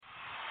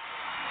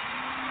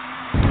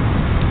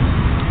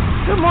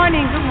Good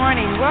morning, good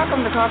morning.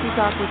 Welcome to Coffee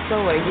Talk with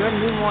Soy, your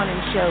new morning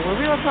show where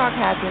real talk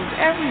happens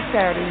every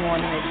Saturday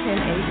morning at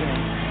 10 a.m.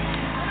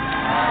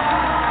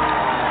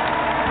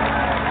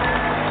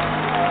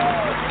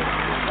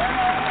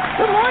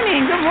 Good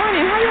morning, good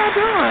morning. How y'all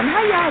doing? How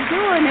y'all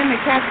doing in the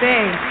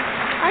cafe?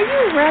 Are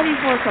you ready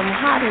for some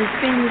hot and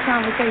steamy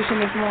conversation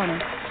this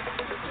morning?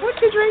 What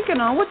you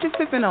drinking on? What you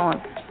sipping on?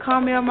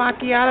 Caramel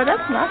macchiato?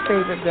 That's my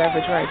favorite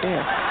beverage right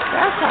there.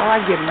 That's how I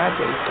get my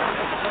day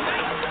started.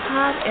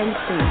 Hot and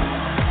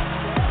steamy.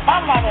 My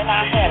mother and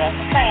I had a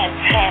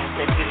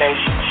fantastic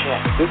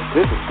relationship.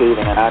 This is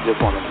Steven, and I just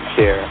wanted to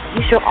share.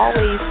 You should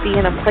always be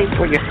in a place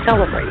where you're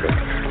celebrated.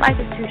 Life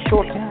is too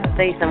short to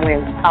stay somewhere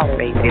and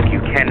tolerate. If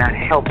you cannot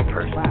help a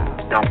person,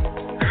 don't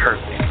hurt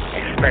them,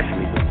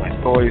 especially with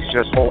women. Always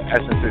just whole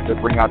essence is to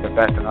bring out the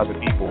best in other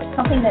people.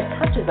 Something that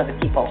touches other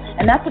people,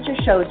 and that's what your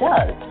show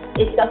does.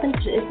 It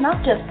doesn't. It's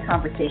not just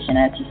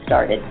conversation as you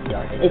started.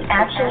 It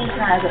actually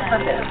has a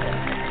purpose.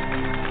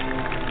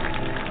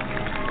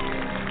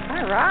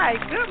 All right.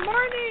 Good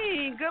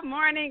morning. Good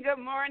morning.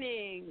 Good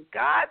morning.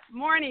 God's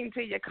morning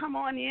to you. Come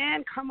on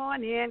in. Come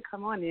on in.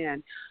 Come on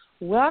in.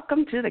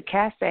 Welcome to the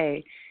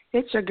cafe.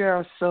 It's your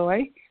girl,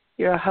 Soy,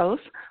 your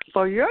host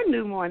for your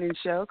new morning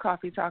show,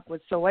 Coffee Talk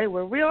with Soy,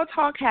 where real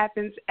talk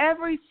happens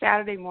every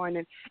Saturday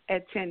morning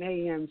at 10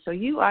 a.m. So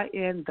you are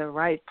in the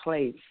right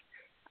place.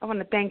 I want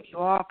to thank you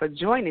all for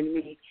joining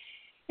me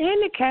in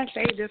the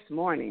cafe this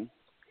morning.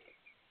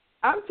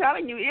 I'm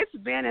telling you, it's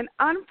been an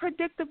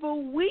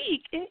unpredictable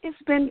week.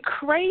 It's been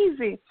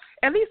crazy,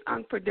 at least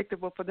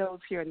unpredictable for those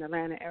here in the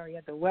Atlanta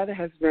area. The weather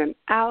has been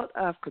out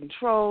of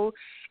control.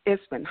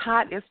 It's been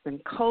hot. It's been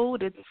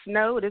cold. It's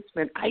snowed. It's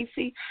been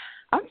icy.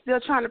 I'm still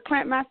trying to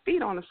plant my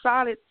feet on a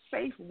solid,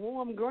 safe,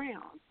 warm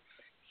ground.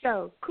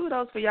 So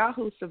kudos for y'all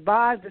who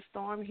survived the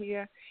storm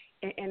here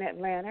in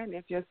Atlanta. And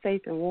if you're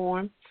safe and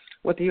warm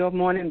with your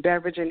morning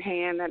beverage in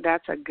hand,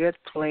 that's a good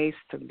place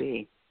to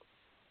be.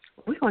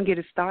 We're going to get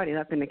it started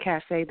up in the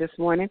cafe this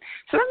morning.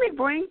 So let me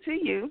bring to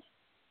you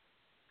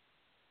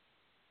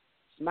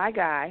my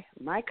guy,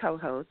 my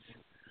co-host,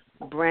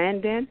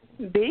 Brandon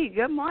B.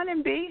 Good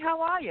morning, B.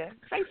 How are you?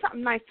 Say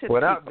something nice to the people.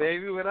 What up,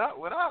 baby? What up?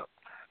 What up?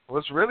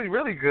 What's really,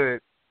 really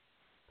good?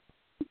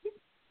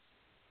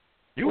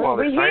 You all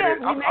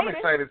excited? I'm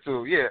excited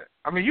too. Yeah.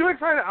 I mean, you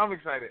excited? I'm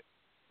excited.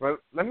 But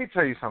let me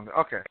tell you something.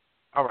 Okay.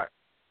 All right.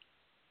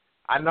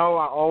 I know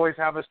I always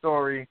have a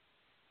story,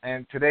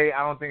 and today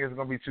I don't think it's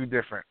going to be too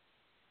different.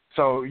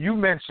 So you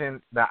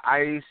mentioned the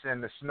ice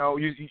and the snow.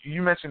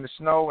 You mentioned the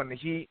snow and the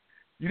heat.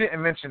 You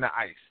didn't mention the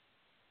ice.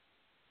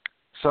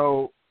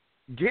 So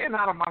getting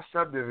out of my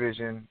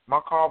subdivision, my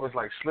car was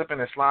like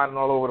slipping and sliding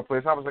all over the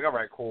place. I was like, all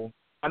right, cool.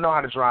 I know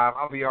how to drive.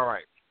 I'll be all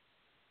right.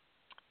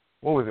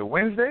 What was it,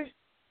 Wednesday?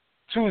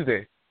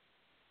 Tuesday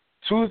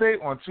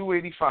on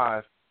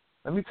 285.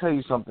 Let me tell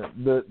you something.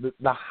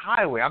 The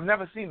highway, I've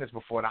never seen this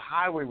before. The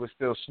highway was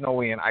still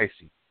snowy and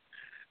icy.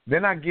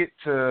 Then I get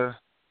to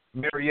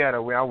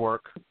Marietta, where I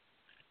work,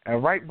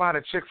 and right by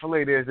the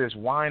Chick-fil-A, there's this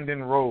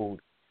winding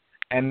road,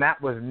 and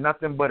that was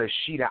nothing but a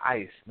sheet of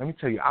ice. Let me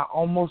tell you, I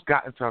almost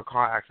got into a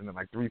car accident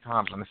like 3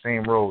 times on the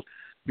same road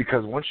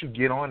because once you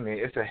get on there,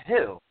 it's a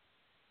hill.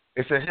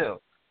 It's a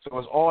hill. So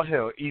it's all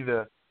hill,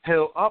 either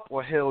hill up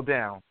or hill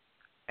down,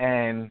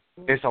 and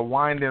it's a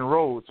winding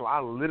road. So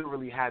I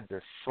literally had to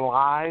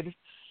slide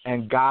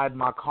and guide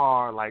my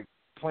car like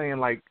playing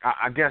like,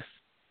 I guess,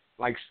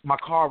 like my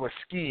car was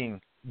skiing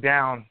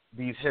down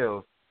these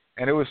hills.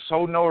 And it was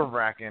so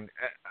nerve-wracking,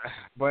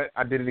 but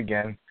I did it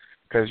again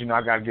because,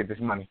 I got to get this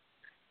money.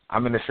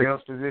 I'm in a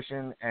sales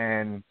position,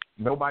 and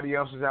nobody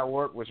else is at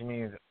work, which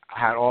means I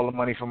had all the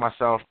money for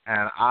myself,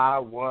 and I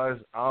was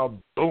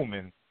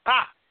booming.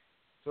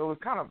 So it was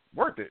kind of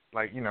worth it,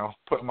 like,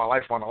 putting my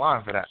life on the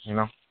line for that,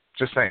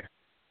 Just saying.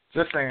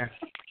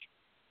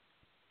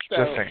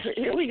 So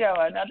here we go,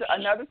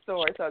 another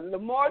story. So the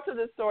moral to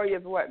the story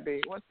is what,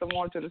 B? What's the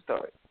moral to the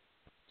story?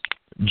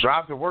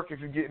 Drive to work if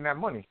you're getting that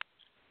money.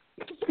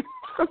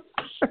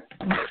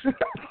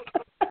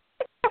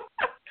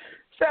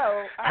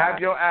 So have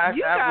your ass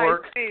at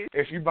work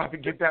if you about to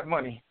get that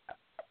money.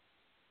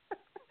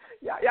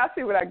 Y'all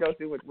see what I go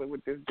through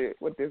with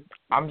this.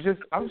 I'm just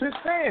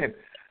saying.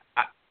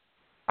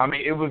 I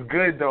mean, it was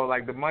good though.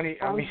 Like the money.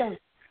 I mean,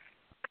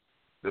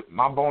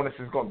 my bonus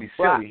is gonna be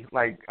silly.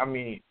 Like, I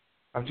mean,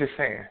 I'm just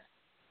saying.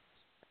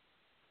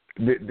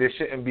 There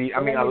shouldn't be. I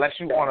mean, unless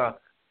you want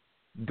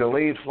a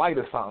delayed flight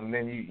or something,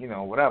 then you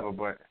whatever.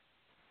 But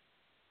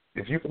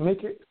if you can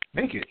make it,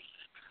 make it.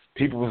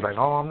 People was like,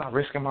 "Oh, I'm not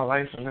risking my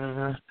life." And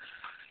I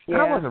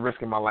wasn't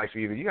risking my life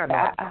either. You got to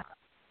know.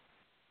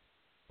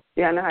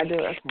 Yeah, I know how to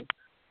do it.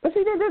 But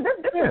see, this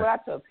is what I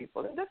tell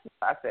people. This is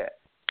what I said.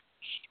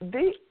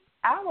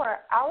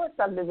 Our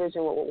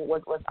subdivision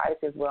was ice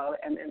as well,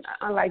 and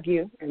unlike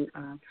you, and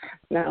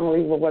not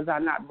only was I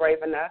not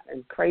brave enough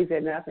and crazy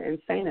enough and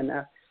insane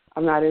enough,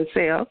 I'm not in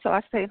sales, so I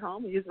stayed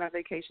home and used my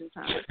vacation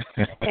time,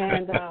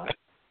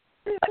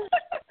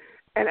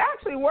 and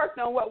actually worked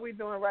on what we're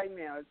doing right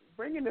now, is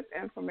bringing this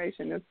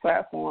information, this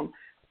platform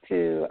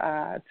to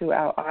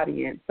our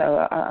audience.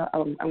 So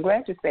I'm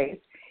glad you're safe,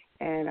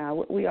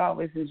 and we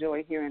always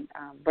enjoy hearing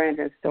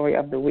Brandon's story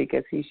of the week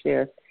as he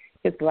shares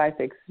his life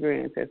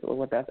experiences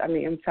with us. I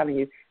mean, I'm telling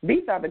you,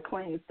 these are the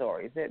clean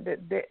stories.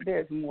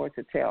 There's more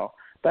to tell,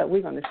 but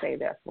we're going to save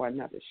that for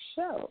another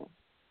show.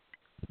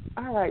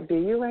 All right, B,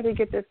 you ready to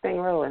get this thing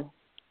rolling?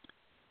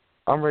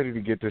 I'm ready to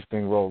get this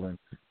thing rolling.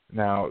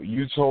 Now,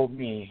 you told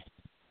me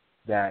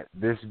that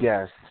this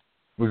guest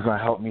was going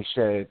to help me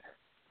shed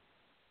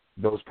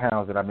those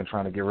pounds that I've been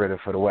trying to get rid of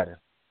for the wedding.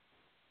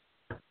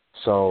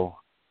 So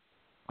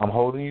I'm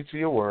holding you to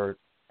your word,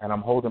 and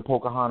I'm holding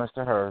Pocahontas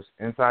to hers.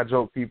 Inside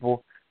joke,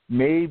 people.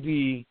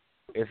 Maybe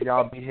if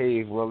y'all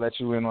behave, we'll let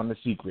you in on the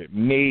secret.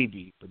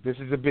 Maybe, but this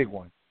is a big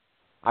one.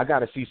 I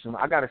gotta see some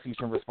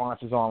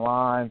responses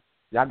online.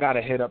 Y'all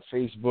gotta hit up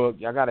Facebook.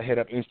 Y'all gotta hit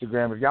up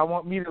Instagram. If y'all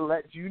want me to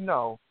let you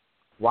know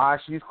why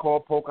she's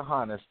called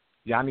Pocahontas,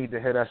 y'all need to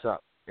hit us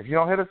up. If you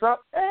don't hit us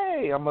up,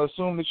 hey, I'm gonna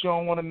assume that you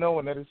don't want to know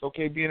and that it's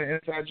okay being an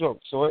inside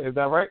joke. So is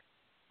that right?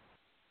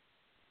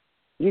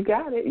 You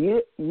got it.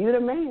 You the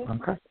man.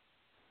 Okay.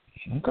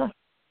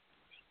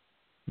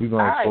 We're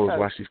gonna expose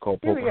why she's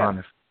called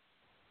Pocahontas.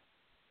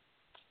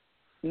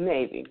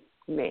 Maybe.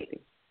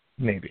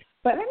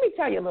 But let me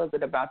tell you a little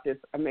bit about this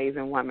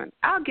amazing woman.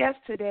 Our guest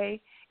today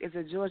is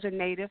a Georgia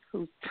native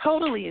who's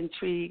totally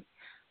intrigued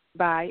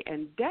by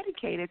and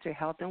dedicated to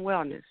health and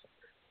wellness.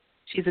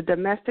 She's a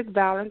domestic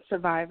violence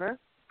survivor,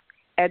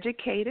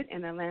 educated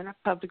in Atlanta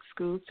public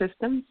school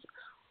systems,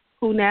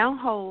 who now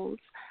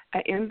holds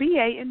an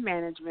MBA in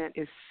management,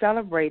 is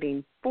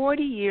celebrating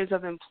 40 years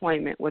of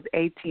employment with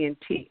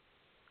AT&T.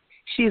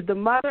 She's the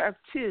mother of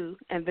 2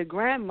 and the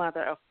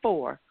grandmother of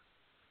 4.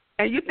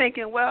 And you're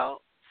thinking,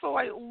 well,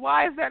 Soy,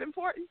 why is that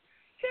important?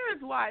 Here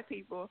is why,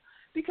 people.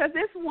 Because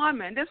this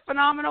woman, this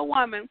phenomenal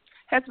woman,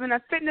 has been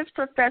a fitness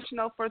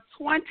professional for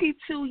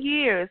 22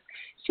 years.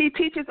 She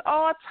teaches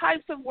all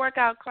types of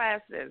workout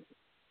classes,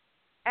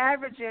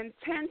 averaging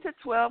 10 to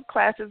 12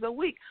 classes a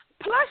week.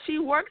 Plus, she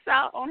works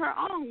out on her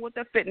own with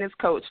a fitness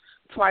coach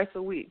twice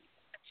a week.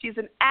 She's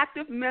an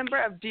active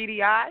member of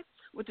GDI,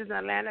 which is an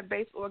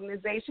Atlanta-based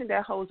organization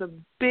that holds a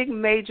big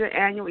major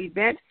annual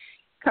event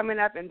coming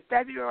up in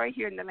February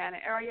here in the Atlanta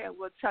area, and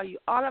we'll tell you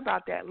all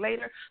about that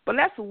later. But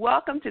let's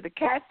welcome to the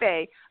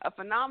cafe a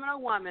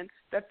phenomenal woman,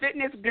 the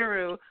fitness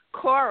guru,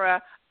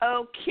 Cora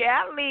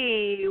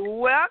O'Kelley.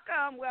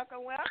 Welcome.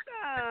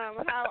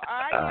 How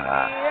are you,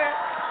 dear?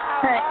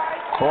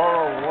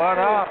 Cora, what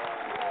up?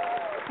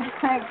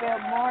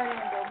 Good morning.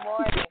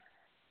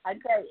 I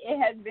tell you, it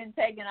has been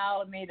taking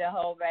all of me to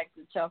hold back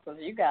the chuckles.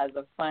 You guys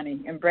are funny.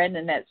 And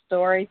Brendan, that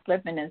story,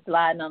 slipping and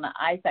sliding on the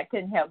ice, I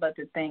couldn't help but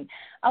to think,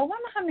 I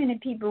wonder how many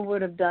people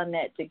would have done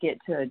that to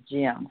get to a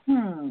gym.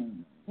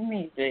 Let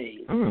me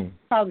see.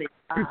 Probably.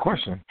 Good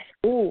question.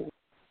 Ooh,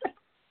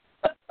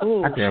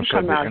 she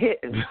come out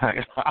hitting.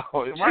 Right.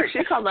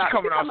 She come out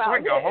swinging.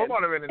 Hold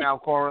on a minute now,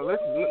 Cora.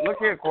 Look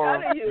here,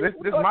 Cora. This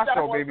is my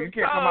show, baby. You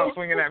can't come out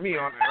swinging at me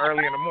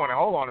early in the morning.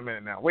 Hold on a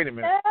minute now. Wait a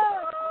minute.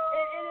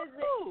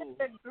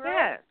 It's a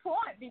great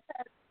point,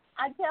 because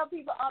I tell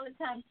people all the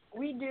time,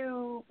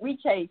 we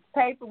chase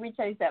paper, we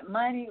chase that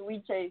money,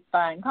 we chase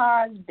fine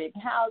cars, big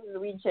houses,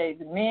 we chase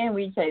men,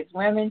 we chase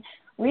women,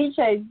 we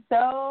chase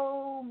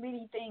so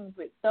many things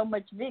with so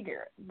much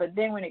vigor. But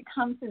then when it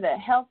comes to the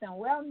health and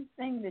wellness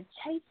thing, the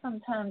chase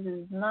sometimes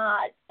is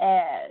not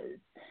as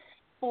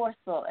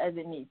forceful as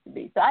it needs to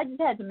be. So I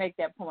just had to make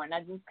that point.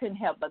 I just couldn't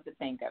help but to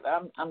think of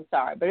it. I'm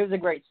sorry, but it was a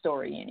great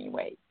story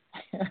anyway.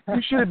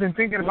 You should have been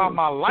thinking about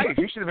my life.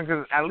 You should have been,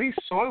 because at least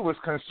Soy was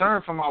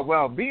concerned for my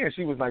well-being.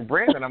 She was like,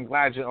 Brandon, I'm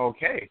glad you're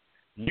okay.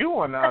 You,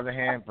 on the other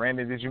hand,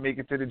 Brandon, did you make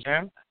it to the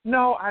gym?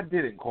 No, I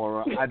didn't,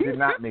 Cora. I did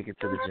not make it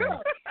to the gym.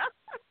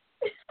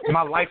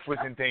 My life was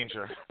in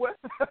danger. You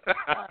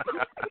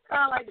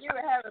sound like you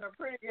were having a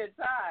pretty good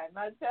time,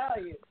 I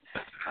tell you.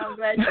 I'm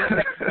glad you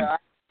said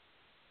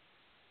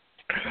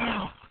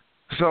so.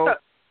 So,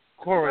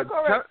 Cora,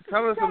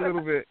 tell us a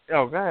little bit.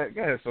 Oh, go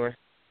ahead, Soy.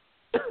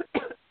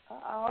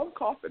 I'm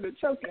coughing and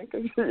choking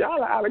because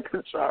y'all are out of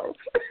control.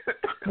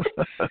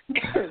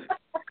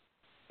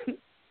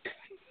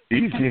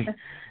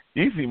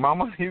 Easy,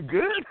 Mama. You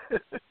good?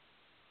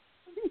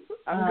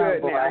 I'm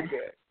good now. I'm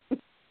good.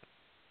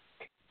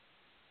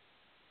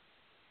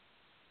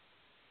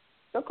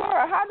 So,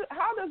 Cora,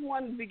 how does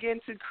one begin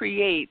to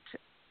create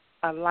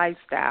a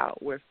lifestyle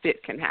where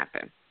fit can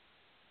happen?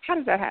 How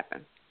does that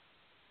happen?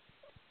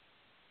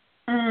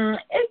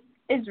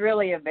 It's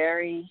really a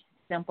very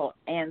simple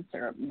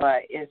answer,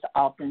 but it's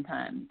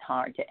oftentimes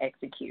hard to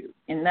execute,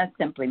 and that's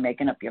simply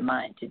making up your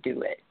mind to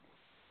do it.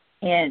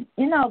 And,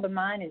 the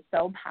mind is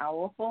so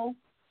powerful,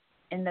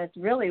 and that's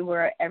really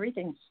where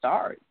everything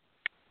starts.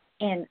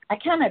 And I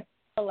kind of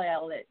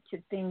parallel it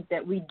to things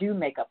that we do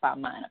make up our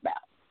mind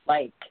about.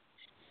 Like,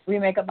 we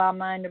make up our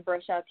mind to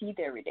brush our teeth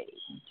every day,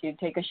 to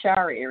take a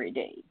shower every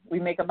day. We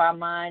make up our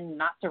mind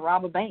not to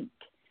rob a bank.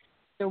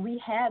 So we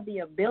have the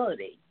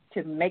ability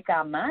to make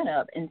our mind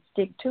up and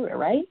stick to it,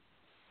 right?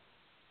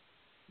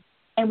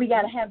 And we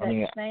got to have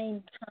that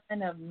same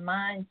kind of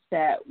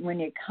mindset when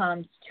it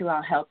comes to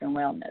our health and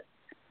wellness.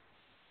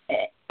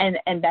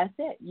 And that's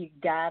it. You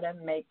got to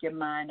make your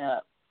mind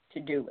up to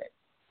do it.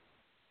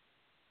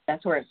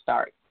 That's where it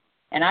starts.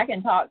 And I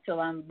can talk till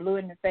I'm blue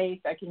in the face.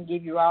 I can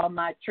give you all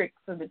my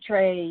tricks of the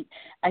trade.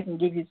 I can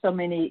give you so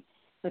many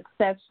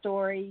success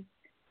stories.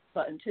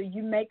 But until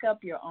you make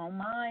up your own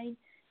mind,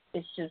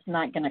 it's just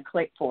not going to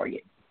click for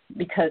you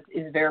because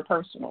it's very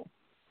personal.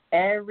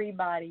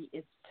 Everybody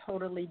is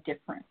totally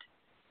different,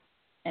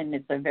 and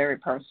it's a very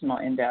personal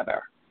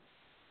endeavor.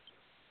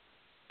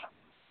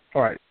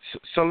 All right.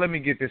 So let me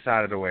get this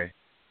out of the way,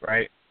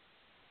 right?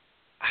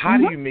 How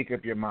do you make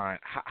up your mind?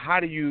 How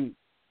do you,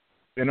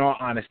 in all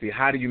honesty,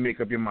 how do you make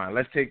up your mind?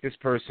 Let's take this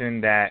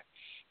person that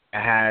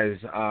has,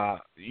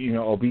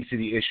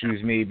 obesity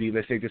issues maybe.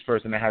 Let's take this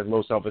person that has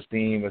low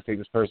self-esteem. Let's take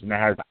this person that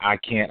has I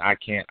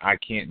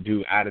can't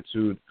do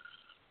attitude.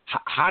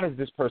 How does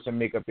this person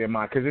make up their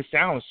mind? Because it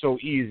sounds so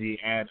easy,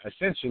 and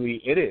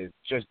essentially it is.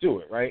 Just do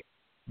it, right?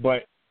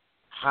 But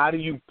how do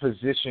you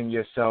position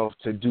yourself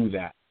to do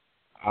that?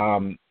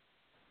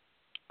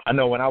 I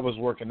know when I was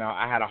working out,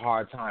 I had a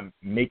hard time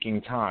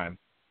making time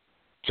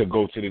to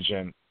go to the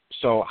gym.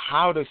 So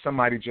how does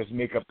somebody just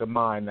make up the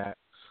mind that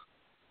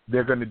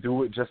they're going to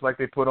do it just like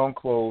they put on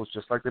clothes,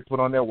 just like they put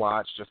on their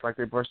watch, just like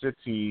they brush their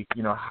teeth,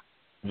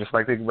 just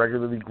like they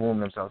regularly groom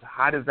themselves?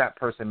 How does that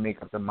person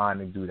make up the mind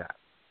to do that?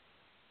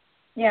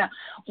 Yeah,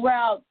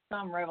 well,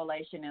 some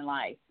revelation in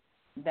life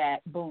that,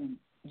 boom,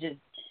 just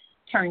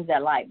turns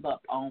that light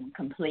bulb on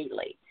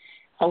completely.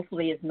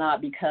 Hopefully it's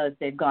not because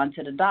they've gone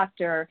to the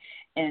doctor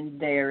and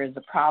there is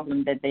a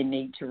problem that they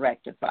need to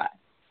rectify.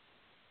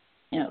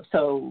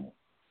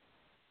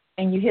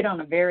 And you hit on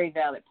a very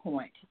valid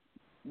point.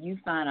 You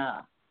find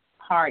a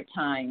hard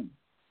time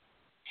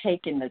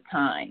taking the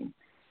time,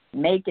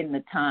 making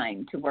the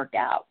time to work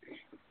out.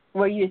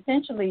 Well, you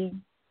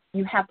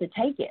have to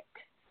take it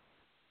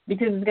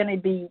because it's going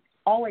to be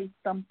always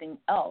something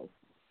else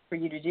for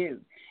you to do.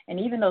 And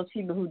even those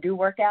people who do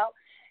work out,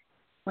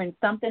 when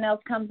something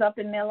else comes up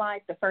in their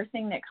life, the first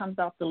thing that comes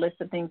off the list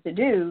of things to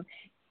do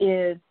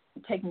is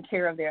taking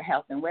care of their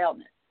health and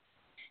wellness.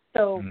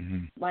 So,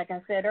 like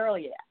I said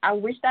earlier, I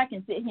wish I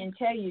can sit here and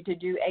tell you to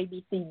do A,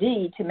 B, C,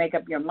 D to make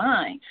up your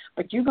mind,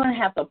 but you're going to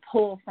have to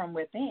pull from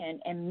within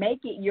and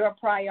make it your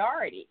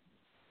priority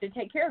to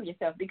take care of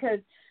yourself. Because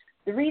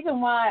the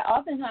reason why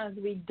oftentimes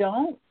we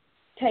don't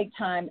take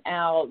time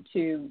out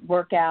to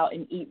work out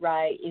and eat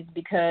right is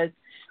because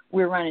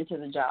we're running to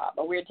the job,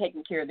 or we're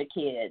taking care of the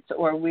kids,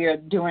 or we're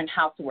doing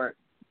housework,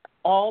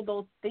 all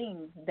those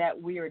things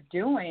that we are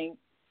doing.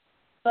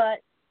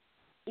 But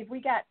if we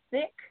got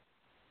sick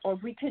or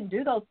if we couldn't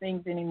do those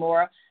things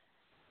anymore,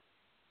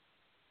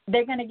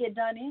 they're going to get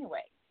done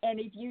anyway. And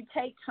if you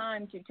take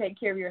time to take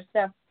care of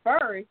yourself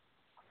first,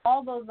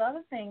 all those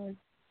other things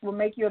will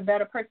make you a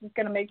better person. It's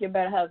going to make you a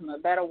better husband, a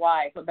better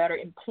wife, a better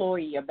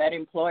employee, a better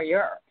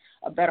employer,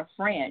 a better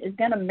friend. It's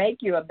going to make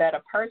you a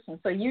better person.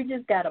 So you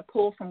just got to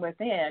pull from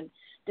within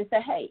to say,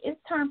 hey, it's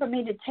time for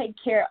me to take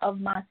care of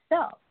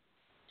myself.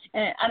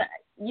 And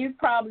you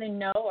probably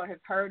know or have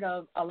heard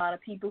of a lot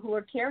of people who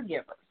are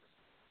caregivers.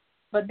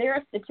 But there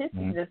are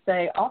statistics that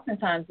say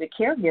oftentimes the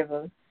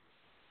caregivers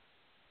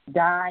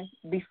die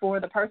before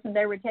the person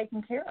they were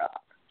taking care of.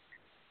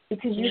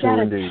 Because you got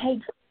to take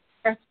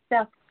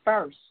yourself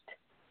first.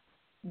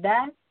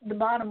 That's the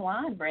bottom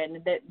line,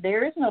 Brandon, that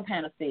there is no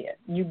panacea.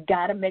 You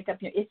got to make up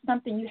it's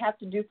something you have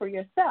to do for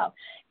yourself.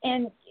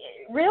 And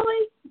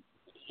really,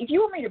 if you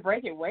want me to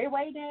break it way,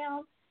 way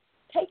down,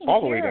 taking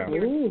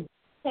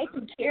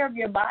care of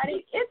your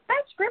body,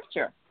 that's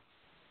scripture.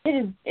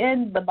 It is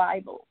in the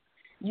Bible.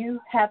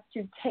 You have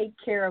to take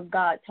care of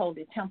God's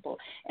holy temple,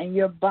 and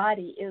your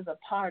body is a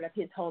part of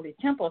his holy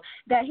temple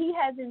that he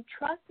has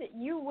entrusted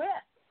you with.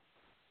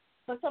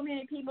 But so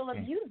many people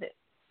abuse it.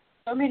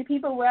 So many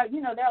people, there are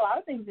a lot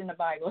of things in the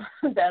Bible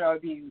that are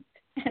abused,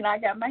 and I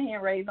got my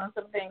hand raised on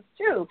some things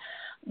too.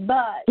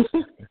 But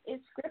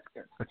it's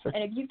scripture,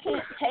 and if you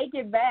can't take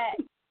it back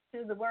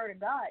to the Word of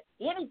God,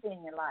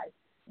 anything in life,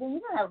 then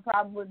you're going to have a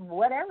problem with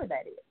whatever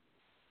that is.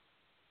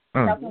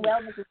 Health and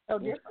wellness is so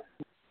different.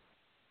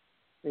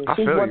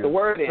 She brought the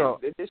word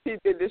in. Did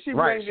she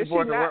bring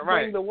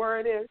the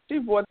word in? She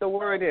brought the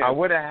word in. I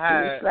would have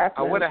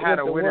had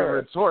a witty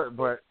retort,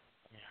 but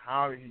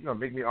how you gonna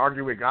make me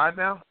argue with God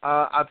now?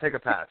 I'll take a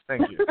pass.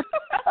 Thank you.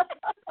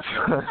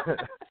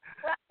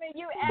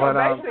 You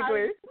asked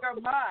basically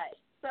your mind.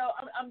 So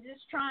I'm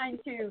just trying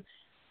to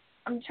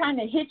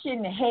hit you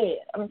in the head.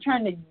 I'm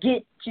trying to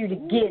get you to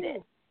get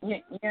it. You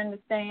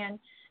understand?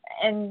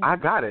 And I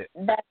got it.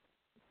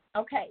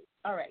 Okay.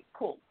 All right.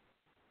 Cool.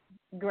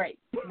 Great.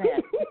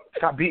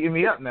 Stop beating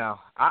me up now.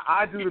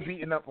 I do the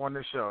beating up on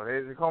this show.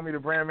 They call me the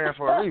brand man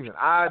for a reason.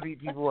 I beat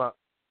people up.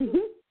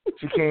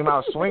 She came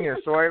out swinging,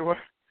 so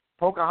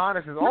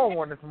Pocahontas is on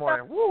one this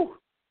morning. Woo!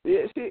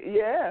 Yeah,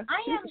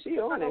 she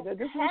on it. That's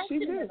what she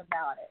did.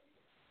 About it.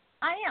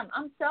 I am.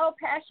 I'm so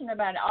passionate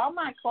about it. All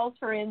my close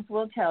friends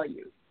will tell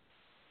you.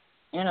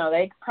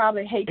 They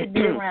probably hate to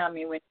be around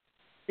me with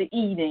the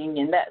eating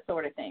and that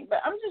sort of thing. But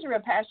I'm just real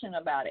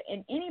passionate about it.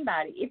 And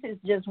anybody, if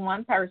it's just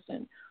one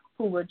person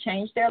who will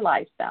change their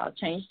lifestyle,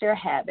 change their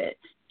habit,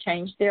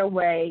 change their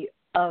way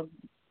of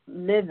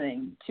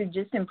living to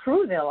just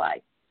improve their life.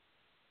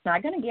 It's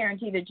not going to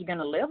guarantee that you're going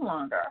to live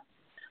longer,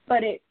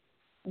 but it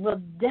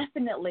will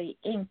definitely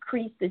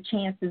increase the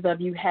chances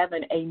of you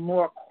having a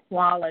more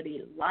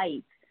quality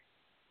life.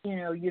 You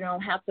know, you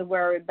don't have to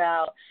worry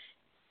about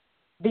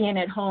being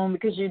at home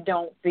because you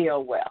don't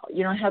feel well.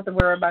 You don't have to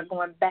worry about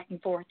going back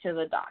and forth to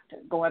the doctor,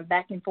 going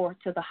back and forth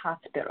to the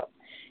hospital,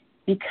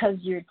 because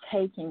you're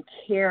taking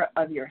care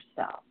of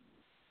yourself.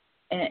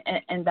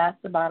 And that's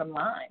the bottom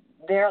line.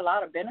 There are a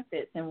lot of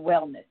benefits in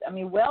wellness. I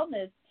mean,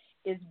 wellness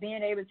is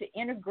being able to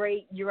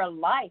integrate your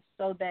life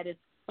so that it's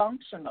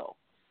functional.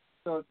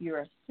 So if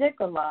you're sick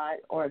a lot,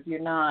 or if you're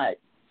not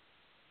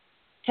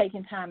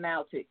taking time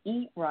out to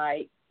eat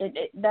right,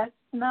 that's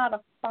not a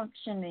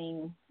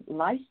functioning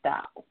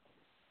lifestyle.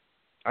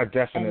 I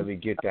definitely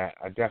get that.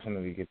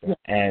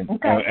 And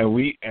okay.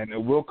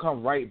 and we'll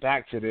come right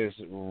back to this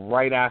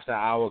right after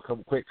our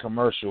quick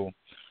commercial.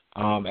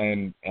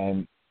 And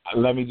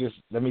let me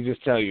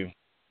just tell you,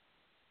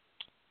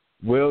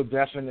 we'll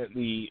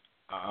definitely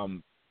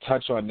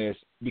touch on this,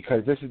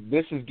 because this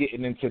is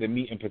getting into the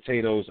meat and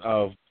potatoes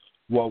of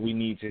what we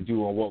need to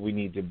do and what we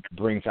need to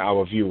bring to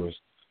our viewers.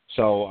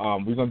 So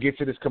we're gonna get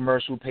to this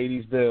commercial, pay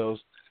these bills,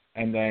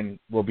 and then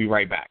we'll be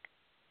right back.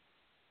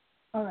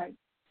 All right.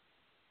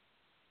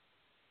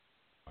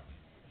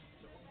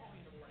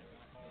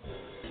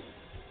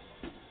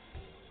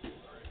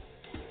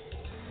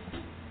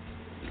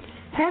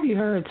 Have you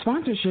heard?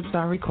 Sponsorships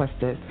are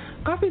requested.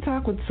 Coffee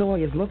Talk with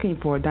Soy is looking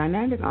for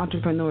dynamic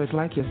entrepreneurs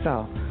like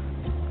yourself.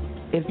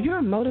 If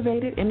you're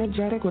motivated,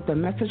 energetic with a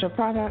message or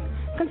product,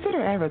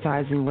 consider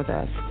advertising with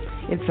us.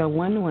 It's a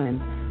win-win.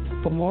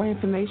 For more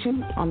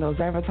information on those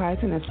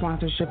advertising and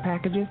sponsorship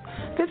packages,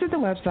 visit the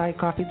website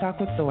Coffee Talk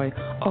with Soy,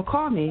 or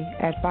call me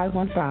at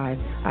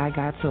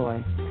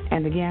 515-I-GOT-SOY.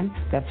 And again,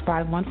 that's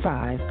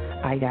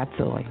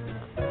 515-I-GOT-SOY.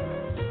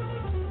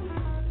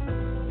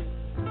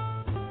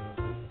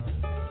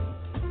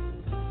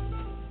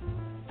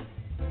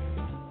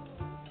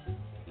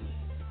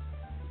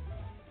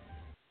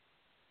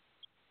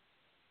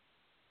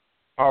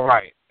 All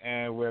right,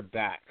 and we're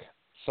back.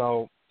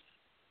 So,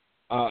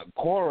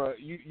 Cora,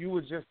 you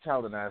were just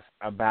telling us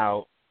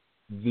about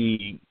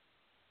the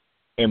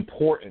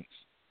importance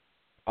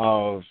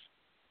of,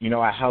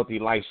 a healthy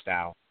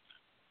lifestyle.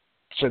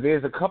 So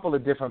there's a couple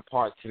of different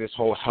parts to this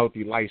whole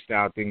healthy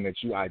lifestyle thing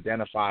that you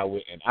identify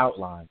with and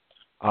outline.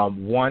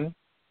 One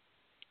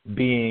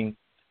being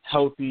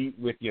healthy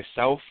with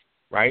yourself,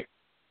 right,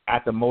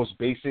 at the most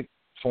basic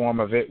form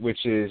of it,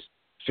 which is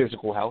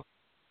physical health.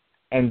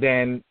 And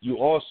then you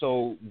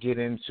also get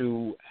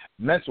into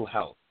mental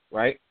health,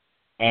 right,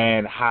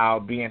 and how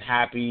being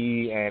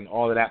happy and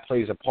all of that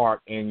plays a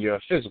part in your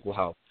physical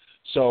health.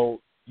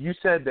 So you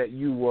said that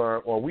you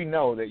were, or we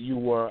know that you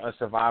were, a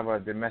survivor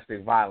of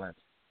domestic violence.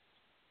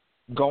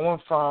 Going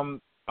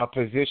from a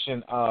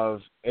position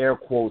of, air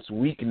quotes,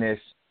 weakness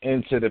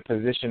into the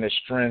position of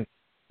strength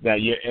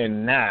that you're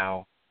in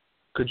now,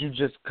 could you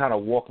just kind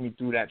of walk me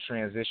through that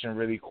transition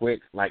really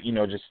quick? Like,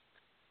 just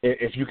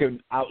if you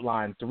could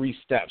outline 3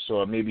 steps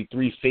or maybe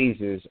 3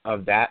 phases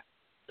of that,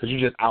 could you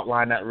just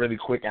outline that really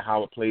quick and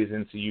how it plays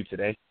into you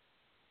today?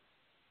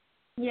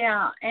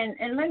 Yeah,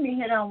 and let me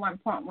hit on one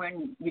point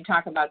when you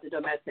talk about the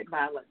domestic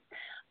violence.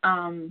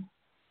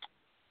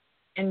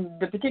 In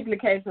the particular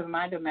case of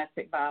my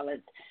domestic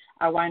violence,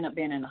 I wind up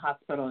being in the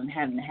hospital and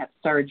having to have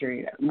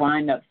surgery,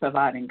 wind up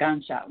surviving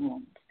gunshot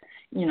wounds,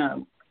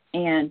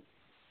 and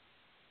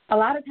a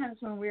lot of times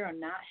when we are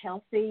not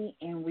healthy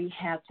and we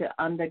have to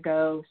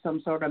undergo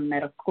some sort of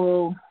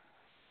medical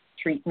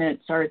treatment,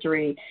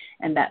 surgery,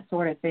 and that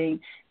sort of thing,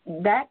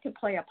 that could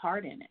play a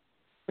part in it.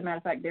 As a matter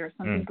of fact, there are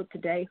some people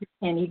today who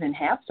can't even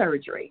have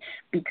surgery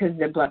because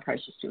their blood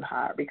pressure is too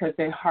high, because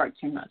their hearts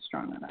are not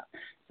strong enough.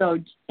 So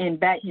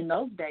back in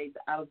those days,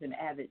 I was an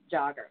avid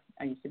jogger.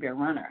 I used to be a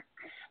runner.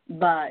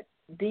 But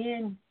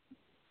being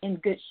in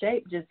good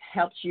shape just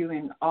helps you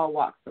in all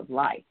walks of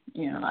life.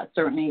 I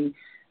certainly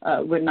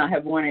would not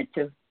have wanted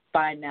to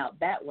find out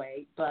that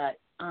way, but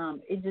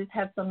it just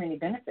has so many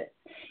benefits.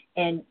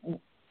 And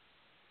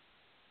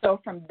so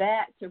from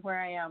that to where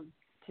I am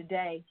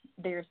today,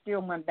 there's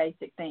still one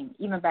basic thing.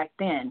 Even back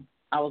then,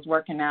 I was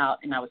working out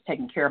and I was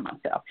taking care of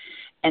myself.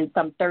 And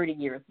some 30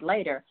 years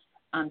later,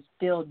 I'm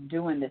still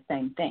doing the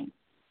same thing.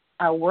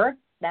 I worked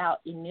out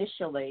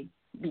initially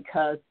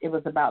because it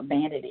was about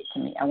vanity to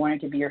me. I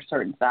wanted to be a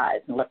certain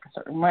size and look a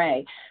certain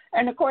way.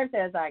 And, of course,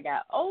 as I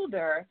got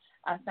older,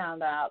 I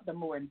found out the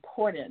more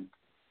important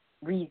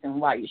reason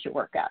why you should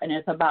work out. And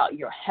it's about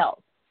your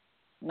health,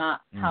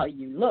 not how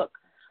you look,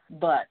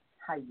 but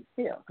how you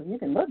feel. Because you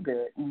can look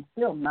good and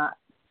still not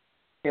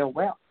feel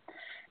well.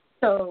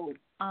 So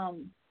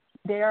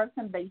there are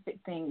some basic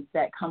things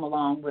that come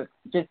along with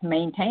just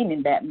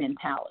maintaining that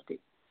mentality,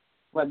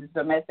 whether it's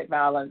domestic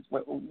violence,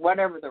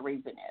 whatever the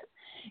reason is.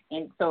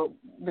 And so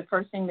the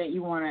first thing that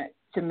you want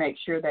to make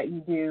sure that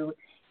you do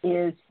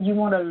is you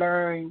want to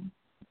learn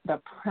the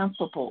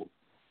principles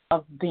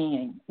of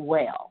being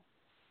well.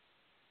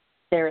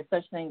 There is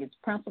such thing as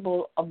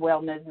principles of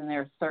wellness, and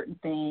there is certain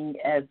thing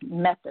as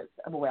methods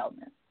of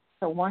wellness.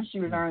 So once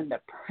you learn the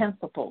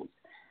principles,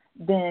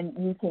 then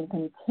you can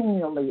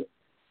continually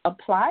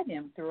apply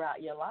them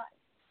throughout your life.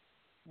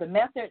 A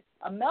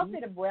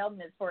method of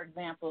wellness, for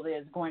example,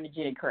 is going to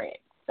Jenny Craig.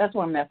 That's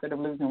one method of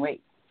losing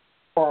weight.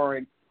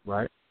 Or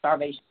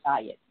starvation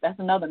diet. That's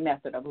another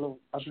method of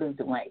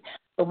losing weight.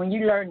 But when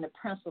you learn the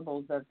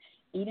principles of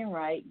eating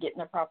right, getting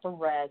the proper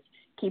rest,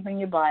 keeping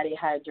your body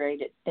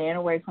hydrated, staying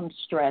away from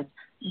stress,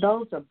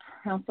 those are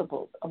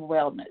principles of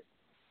wellness.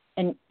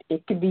 And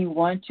it could be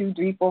 1, 2,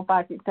 3, 4,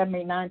 5, 6, 7,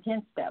 8, 9,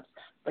 10 steps.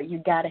 But you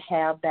got to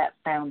have that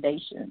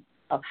foundation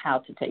of how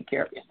to take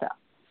care of yourself.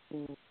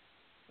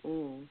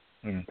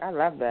 I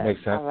love that.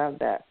 Makes sense. I love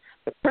that.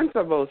 The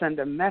principles and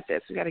the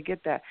methods, we got to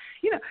get that.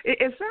 You know,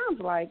 it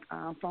sounds like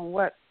from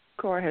what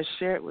Cora has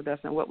shared with us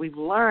and what we've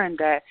learned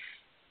that,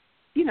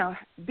 you know,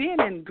 being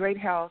in great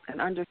health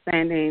and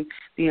understanding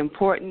the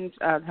importance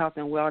of health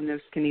and wellness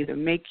can either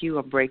make you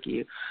or break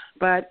you.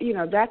 But, you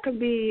know, that could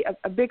be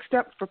a big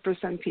step for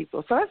some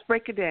people. So let's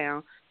break it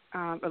down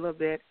a little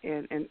bit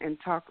and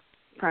talk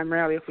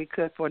primarily, if we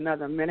could, for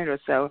another minute or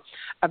so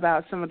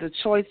about some of the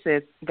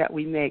choices that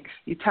we make.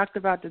 You talked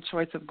about the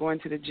choice of going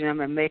to the gym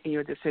and making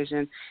your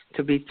decision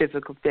to be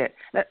physical fit.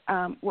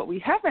 What we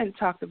haven't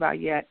talked about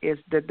yet is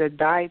the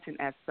dieting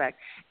aspect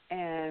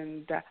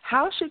and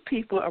how should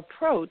people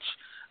approach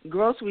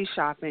grocery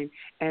shopping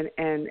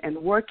and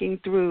working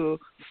through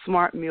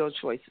smart meal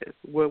choices,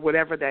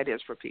 whatever that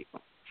is for people.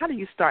 How do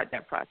you start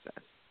that process?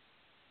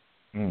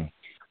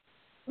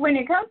 When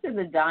it comes to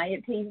the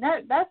diet piece,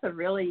 that's a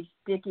really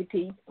sticky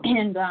piece.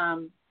 And,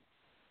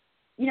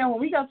 you know, when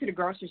we go to the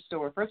grocery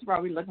store, first of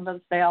all, we're looking for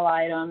the sale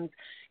items.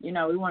 You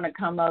know, we want to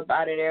come up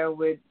out of there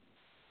with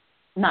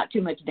not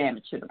too much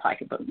damage to the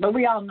pocketbook. But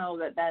we all know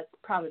that that's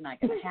probably not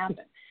going to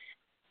happen.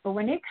 But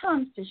when it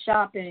comes to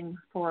shopping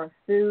for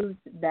foods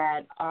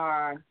that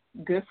are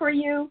good for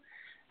you,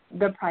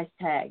 the price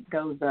tag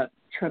goes up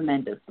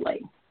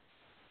tremendously.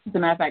 As a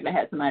matter of fact, I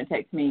had somebody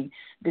text me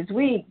this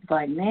week,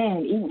 like,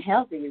 man, eating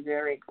healthy is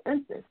very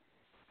expensive.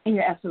 And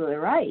you're absolutely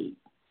right.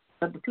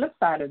 But the flip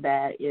side of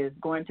that is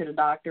going to the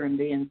doctor and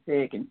being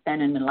sick and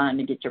standing in line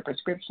to get your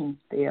prescription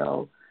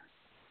filled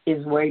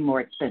is way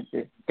more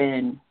expensive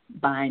than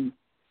buying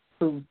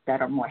foods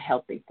that are more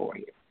healthy for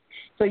you.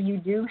 So you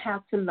do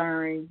have to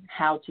learn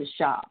how to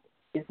shop.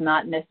 It's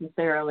not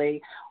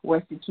necessarily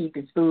what's the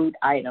cheapest food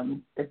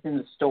item that's in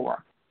the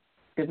store.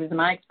 Because it's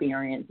my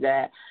experience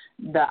that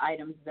the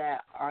items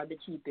that are the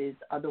cheapest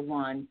are the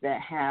ones that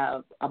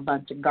have a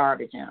bunch of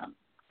garbage in them.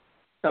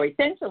 So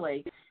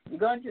essentially, you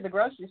go into the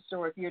grocery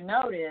store, if you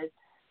notice,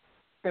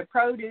 the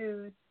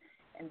produce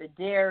and the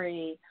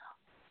dairy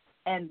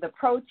and the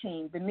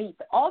protein, the meat,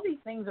 all these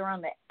things are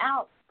on the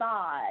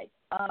outside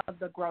of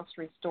the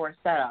grocery store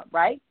setup,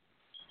 right?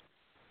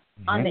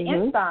 On the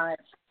inside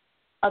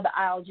of the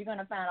aisles, you're going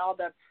to find all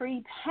the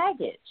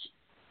pre-packaged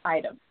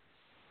items.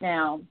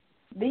 Now,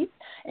 these,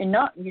 and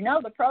you know,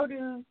 the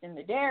produce and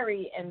the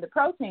dairy and the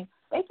protein,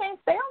 they can't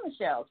stay on the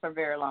shelves for a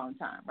very long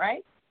time,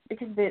 right?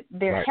 Because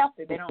they're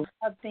healthy. They don't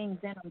have things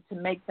in them to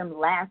make them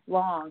last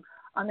long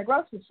on the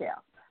grocery shelf.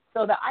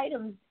 So the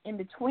items in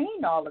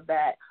between all of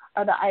that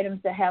are the items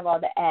that have all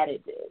the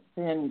additives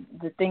and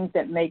the things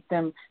that make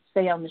them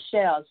stay on the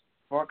shelves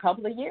for a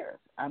couple of years.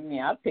 I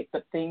mean, I picked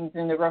up things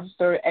in the grocery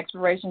store,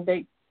 expiration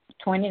date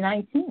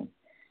 2019.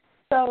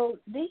 So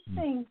these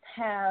things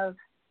have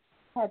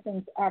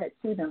things added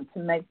to them to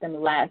make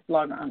them last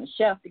longer on the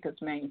shelf because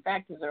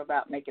manufacturers are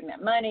about making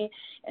that money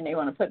and they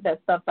want to put that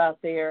stuff out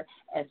there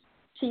as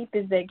cheap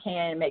as they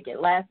can, make it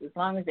last as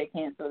long as they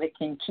can so they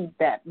can keep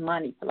that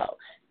money flow.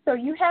 So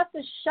you have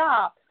to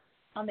shop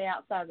on the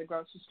outside of the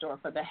grocery store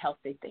for the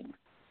healthy things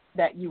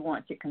that you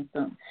want to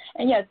consume.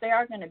 And, yes, they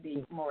are going to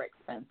be more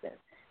expensive.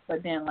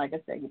 But then, like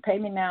I said, you pay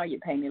me now, you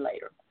pay me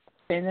later.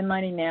 Spend the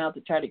money now to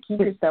try to keep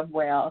yourself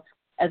well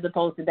as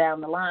opposed to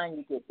down the line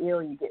you get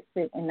ill, you get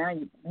sick, and now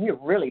you're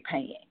really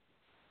paying.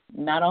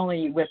 Not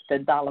only with the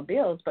dollar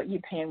bills, but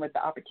you're paying with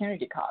the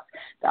opportunity cost.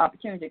 The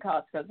opportunity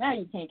cost because now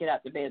you can't get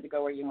out of bed to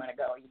go where you want to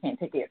go. You can't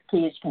take care of the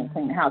kids. You can't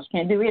clean the house. You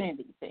can't do any of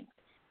these things.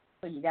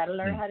 So you got to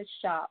learn how to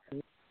shop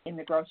in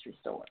the grocery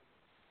store.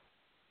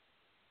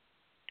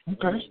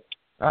 Okay.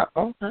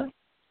 Okay.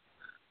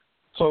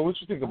 So what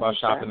you think about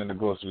shopping in the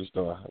grocery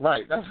store?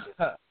 Right.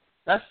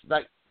 That's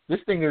like, this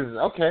thing is,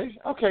 okay.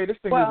 This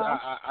thing is,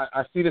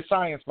 I see the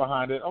science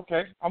behind it.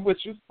 Okay. I'm with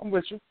you.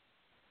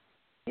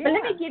 Yeah. But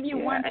let me give you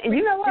one.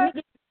 You know what?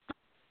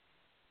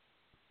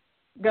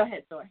 Go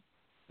ahead, Joy.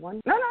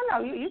 No.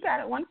 You got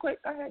it. One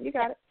quick. Go ahead. You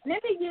got it.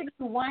 Let me give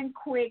you one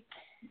quick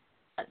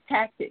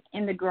tactic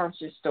in the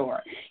grocery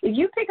store. If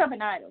you pick up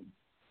an item,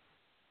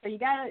 so you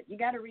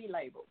gotta read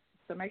labels.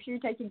 So make sure you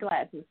take your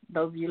glasses.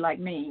 Those of you like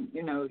me,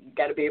 you know, you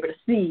got to be able to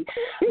see.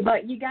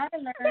 But you got to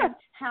learn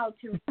how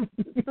to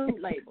food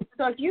labels.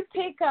 So if you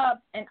pick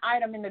up an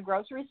item in the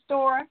grocery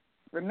store,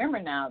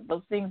 remember now,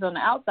 those things on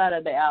the outside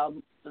of the aisle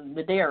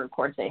the dairy, of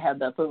course, they have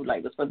the food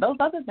labels. But those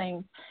other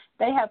things,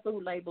 they have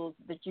food labels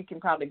that you can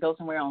probably go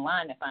somewhere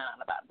online to find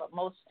out about. But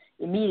most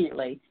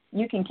immediately,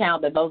 you can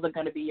count that those are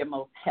going to be your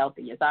most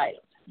healthiest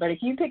items. But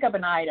if you pick up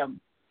an item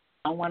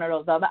on one of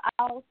those other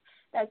aisles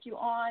that you're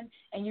on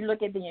and you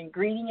look at the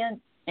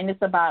ingredients and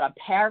it's about a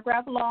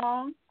paragraph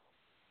long,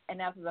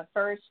 and after the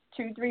first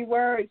 2-3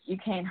 words, you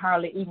can't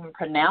hardly even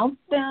pronounce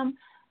them,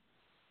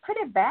 put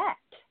it back.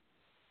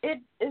 It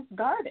is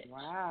garbage.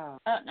 Wow.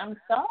 I'm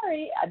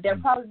sorry.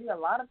 There'll probably be a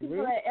lot of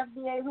people at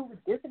FDA who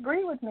would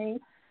disagree with me,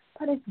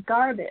 but it's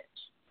garbage.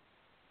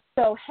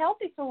 So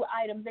healthy food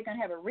items, they're going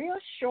to have a real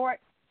short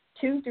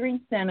 2-3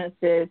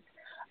 sentences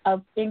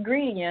of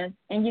ingredients,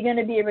 and you're going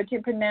to be able to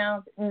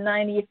pronounce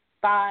 95-98%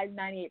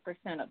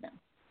 of them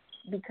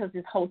because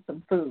it's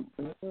wholesome food.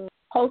 Mm-hmm.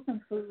 Wholesome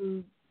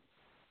food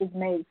is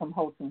made from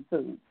wholesome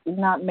food. It's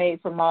not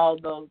made from all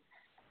those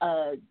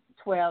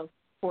 12,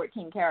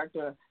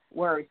 14-character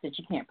words that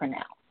you can't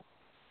pronounce.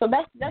 So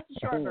that's the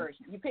short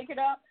version. You pick it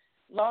up,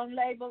 long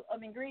label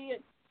of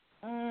ingredients,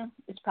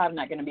 it's probably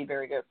not going to be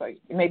very good for you.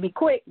 It may be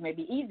quick, it may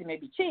be easy, it may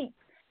be cheap,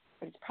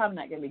 but it's probably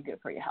not going to be good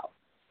for your health.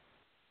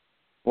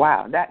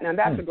 Wow, that's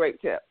a great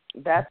tip.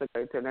 That's a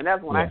great tip, and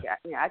that's one I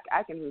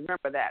can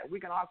remember that. We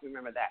can also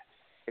remember that.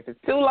 If it's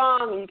too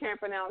long and you can't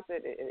pronounce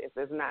it,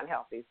 it's not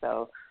healthy.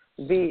 So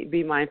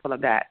be mindful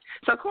of that.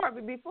 So, Cora,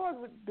 before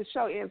the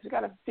show ends, we've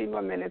got a few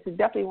more minutes. We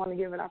definitely want to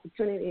give an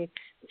opportunity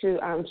to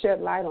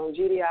shed light on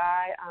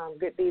GDI,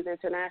 Good Deeds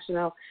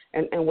International,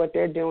 and what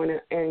they're doing.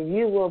 And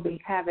you will be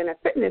having a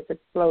fitness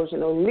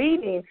explosion or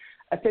leading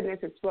a fitness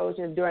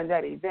explosion during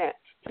that event.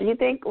 So you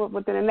think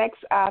within the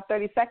next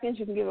 30 seconds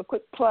you can give a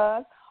quick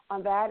plug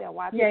on that and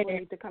why people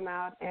need to come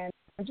out and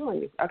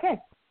join you. Okay.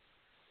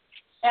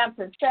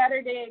 After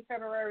Saturday,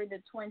 February the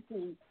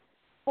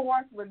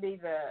 24th, would be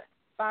the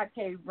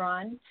 5K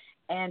run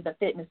and the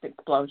fitness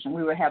explosion.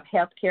 We will have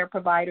healthcare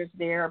providers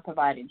there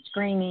providing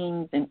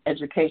screenings and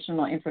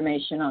educational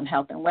information on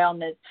health and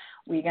wellness.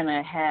 We're going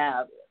to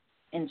have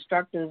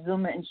instructors,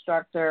 Zumba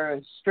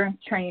instructors, strength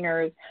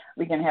trainers.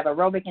 We're going to have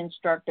aerobic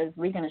instructors.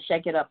 We're going to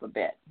shake it up a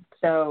bit.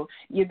 So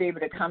you'll be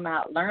able to come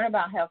out, learn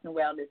about health and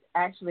wellness,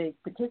 actually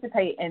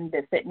participate in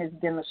the fitness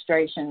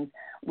demonstrations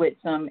with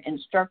some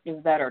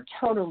instructors that are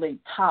totally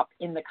top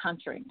in the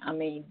country. I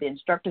mean, the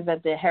instructors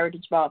at the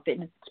Heritage Ball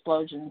Fitness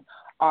Explosion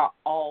are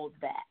all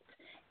that.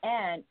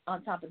 And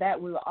on top of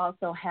that, we will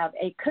also have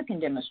a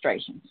cooking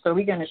demonstration. So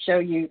we're going to show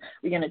you,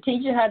 we're going to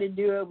teach you how to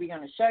do it, we're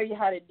going to show you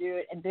how to do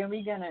it, and then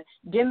we're going to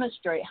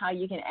demonstrate how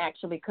you can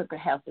actually cook a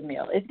healthy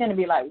meal. It's going to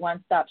be like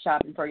one-stop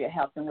shopping for your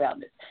health and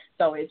wellness.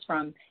 So it's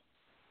from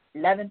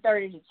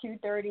 11:30 to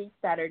 2:30,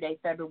 Saturday,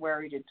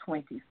 February the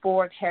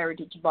 24th,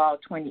 Heritage Ball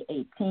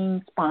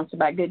 2018, sponsored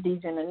by Good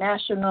Deeds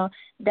International,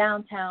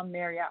 downtown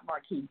Marriott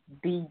Marquis.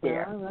 Be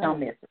there. Right. Don't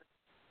miss it.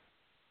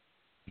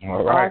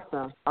 All right.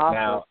 Awesome.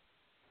 Now,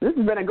 this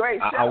has been a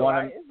great show,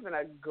 right? It's been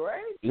a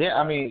great show. Yeah,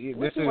 I mean,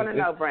 what you want to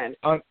know, Brent?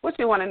 What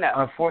you want to know?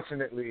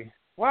 Unfortunately,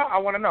 well, I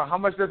want to know, how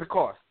much does it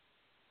cost?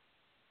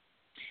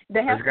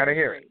 The health got to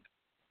hear it.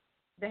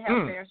 The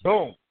health fair.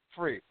 Boom,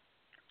 free.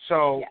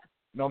 So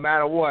no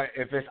matter what,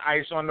 if it's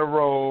ice on the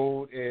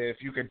road, if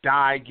you could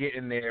die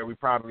getting there, we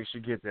probably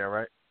should get there,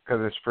 right?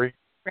 Because it's free.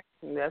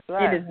 That's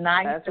right. It is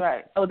nice. That's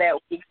right. So that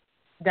we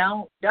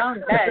don't.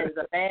 That is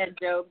a bad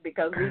joke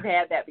because we've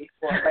had that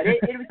before. But it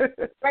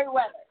was great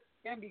weather.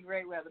 It's going to be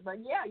great weather. But,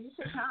 yeah, you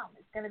should come.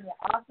 It's going to be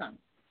awesome.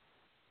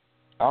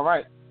 All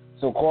right.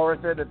 So Cora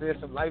said that there's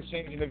some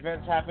life-changing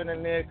events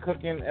happening there,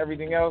 cooking,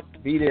 everything else.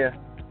 Be there.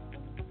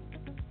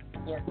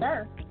 Yes,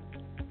 sir.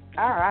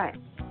 All right.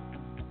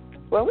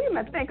 Well, we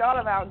must thank all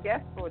of our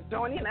guests for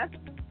joining us.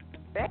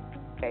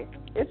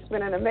 It's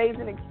been an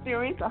amazing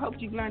experience. I hope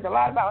you've learned a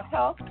lot about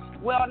health,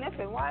 wellness,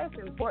 and why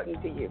it's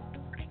important to you.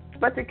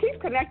 But to keep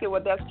connected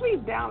with us, please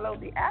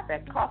download the app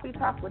at Coffee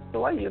Talk with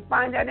Soy. You'll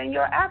find that in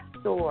your app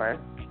store.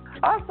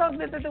 Also,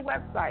 visit the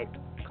website,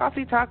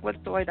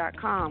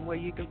 coffeetalkwithsoy.com, where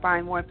you can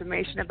find more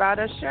information about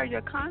us, share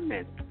your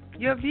comments,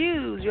 your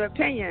views, your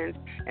opinions,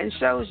 and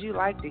shows you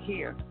like to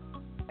hear.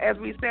 As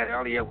we said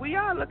earlier, we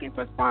are looking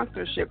for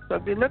sponsorship. So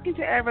if you're looking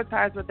to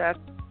advertise with us,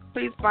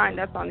 please find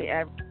us on the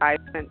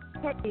advertisement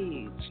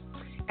page.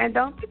 And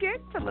don't forget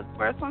to look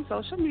for us on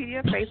social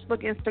media,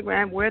 Facebook,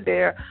 Instagram. We're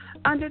there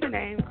under the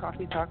name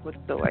Coffee Talk with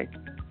Soy.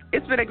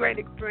 It's been a great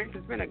experience.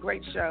 It's been a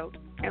great show.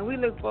 And we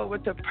look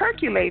forward to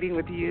percolating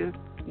with you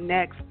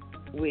next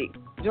week.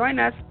 Join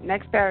us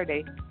next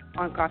Saturday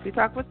on Coffee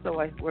Talk with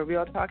Soy, where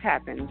real talk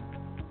happens.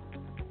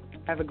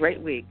 Have a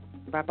great week.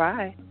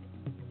 Bye-bye.